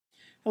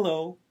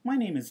Hello, my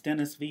name is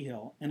Dennis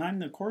Vigil, and I'm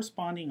the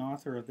corresponding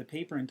author of the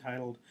paper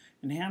entitled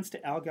Enhanced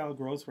Algal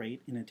Growth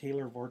Rate in a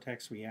Taylor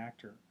Vortex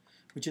Reactor,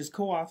 which is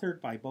co-authored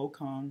by Bo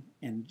Kong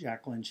and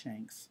Jacqueline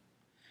Shanks.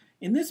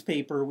 In this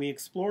paper, we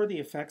explore the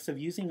effects of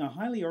using a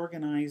highly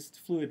organized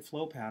fluid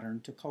flow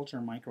pattern to culture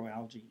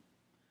microalgae.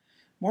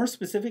 More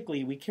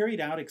specifically, we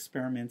carried out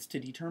experiments to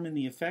determine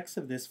the effects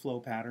of this flow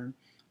pattern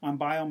on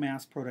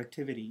biomass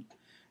productivity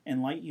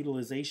and light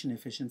utilization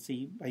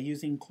efficiency by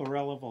using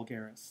Chlorella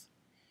vulgaris.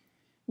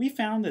 We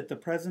found that the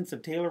presence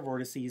of Taylor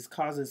vortices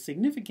causes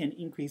significant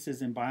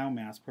increases in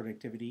biomass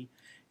productivity,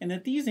 and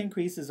that these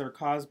increases are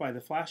caused by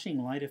the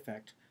flashing light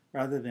effect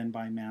rather than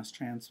by mass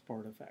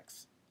transport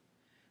effects.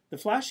 The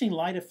flashing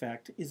light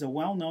effect is a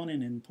well-known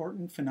and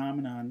important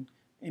phenomenon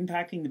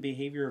impacting the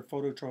behavior of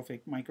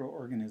phototrophic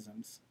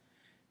microorganisms.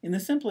 In the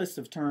simplest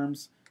of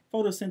terms,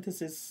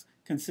 photosynthesis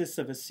consists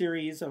of a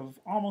series of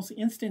almost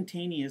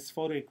instantaneous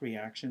photic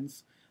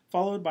reactions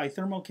followed by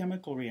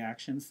thermochemical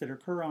reactions that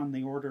occur on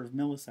the order of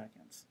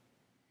milliseconds.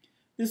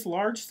 This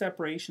large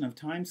separation of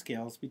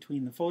timescales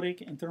between the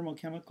photic and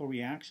thermochemical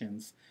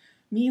reactions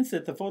means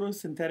that the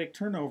photosynthetic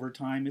turnover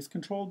time is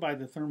controlled by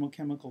the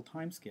thermochemical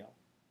timescale.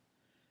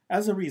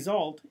 As a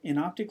result, in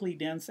optically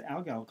dense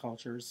algal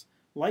cultures,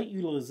 light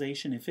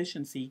utilization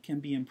efficiency can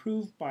be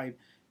improved by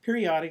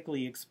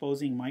periodically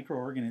exposing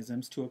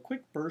microorganisms to a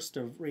quick burst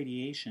of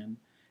radiation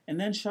and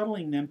then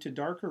shuttling them to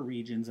darker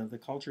regions of the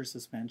culture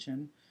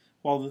suspension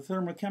while the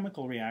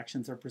thermochemical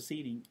reactions are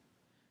proceeding,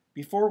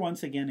 before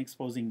once again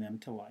exposing them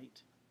to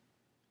light.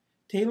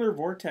 Taylor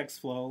vortex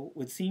flow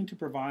would seem to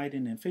provide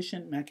an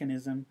efficient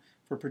mechanism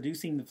for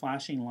producing the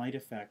flashing light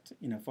effect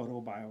in a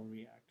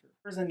photobioreactor.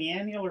 There's an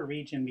annular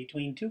region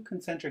between two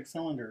concentric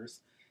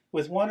cylinders,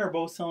 with one or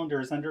both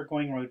cylinders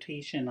undergoing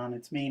rotation on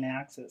its main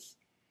axis.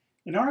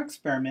 In our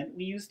experiment,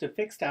 we used a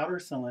fixed outer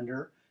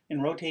cylinder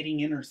and rotating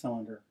inner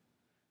cylinder.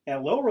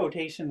 At low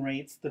rotation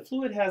rates, the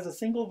fluid has a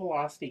single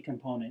velocity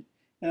component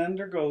and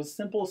undergoes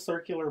simple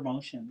circular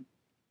motion.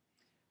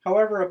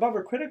 However, above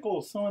a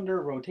critical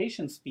cylinder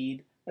rotation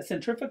speed, a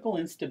centrifugal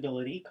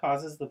instability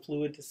causes the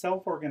fluid to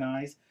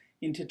self-organize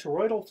into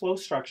toroidal flow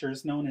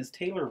structures known as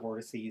Taylor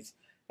vortices,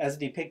 as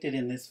depicted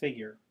in this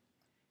figure.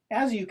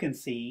 As you can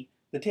see,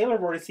 the Taylor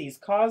vortices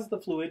cause the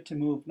fluid to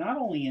move not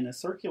only in a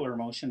circular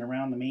motion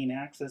around the main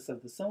axis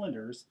of the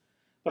cylinders,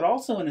 but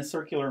also in a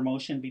circular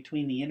motion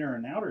between the inner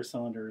and outer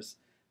cylinders,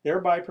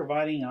 thereby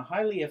providing a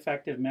highly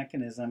effective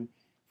mechanism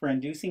for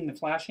inducing the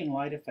flashing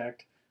light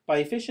effect by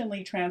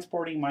efficiently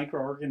transporting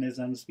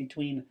microorganisms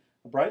between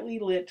a brightly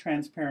lit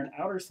transparent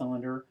outer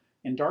cylinder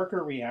and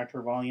darker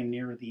reactor volume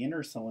near the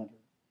inner cylinder.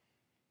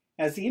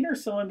 As the inner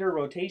cylinder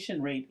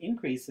rotation rate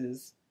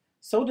increases,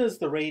 so does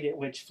the rate at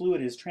which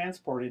fluid is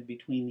transported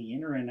between the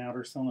inner and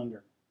outer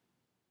cylinder.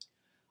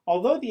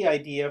 Although the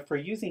idea for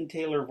using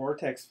Taylor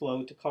vortex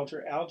flow to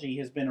culture algae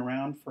has been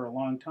around for a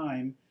long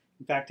time,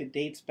 in fact it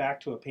dates back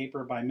to a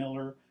paper by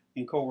Miller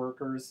and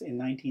co-workers in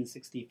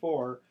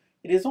 1964,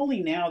 it is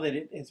only now that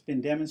it has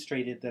been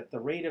demonstrated that the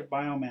rate of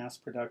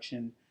biomass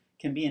production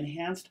can be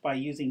enhanced by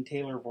using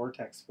Taylor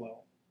vortex flow.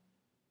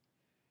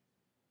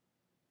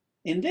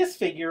 In this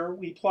figure,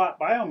 we plot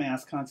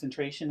biomass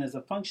concentration as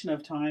a function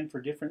of time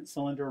for different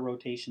cylinder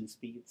rotation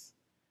speeds.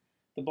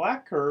 The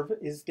black curve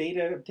is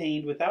data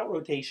obtained without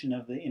rotation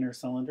of the inner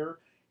cylinder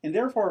and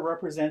therefore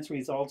represents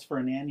results for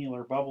an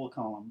annular bubble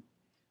column.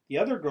 The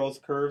other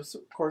growth curves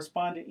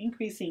correspond to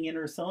increasing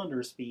inner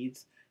cylinder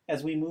speeds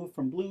as we move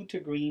from blue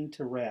to green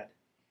to red.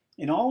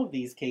 In all of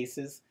these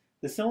cases,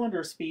 the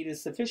cylinder speed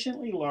is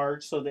sufficiently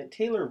large so that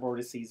Taylor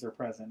vortices are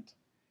present.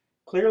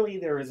 Clearly,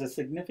 there is a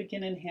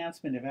significant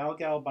enhancement of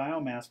algal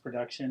biomass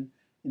production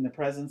in the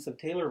presence of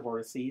Taylor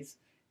vortices,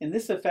 and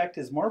this effect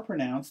is more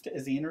pronounced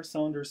as the inner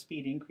cylinder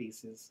speed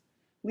increases.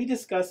 We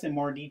discuss in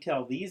more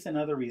detail these and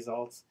other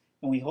results,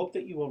 and we hope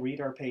that you will read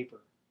our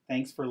paper.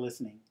 Thanks for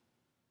listening.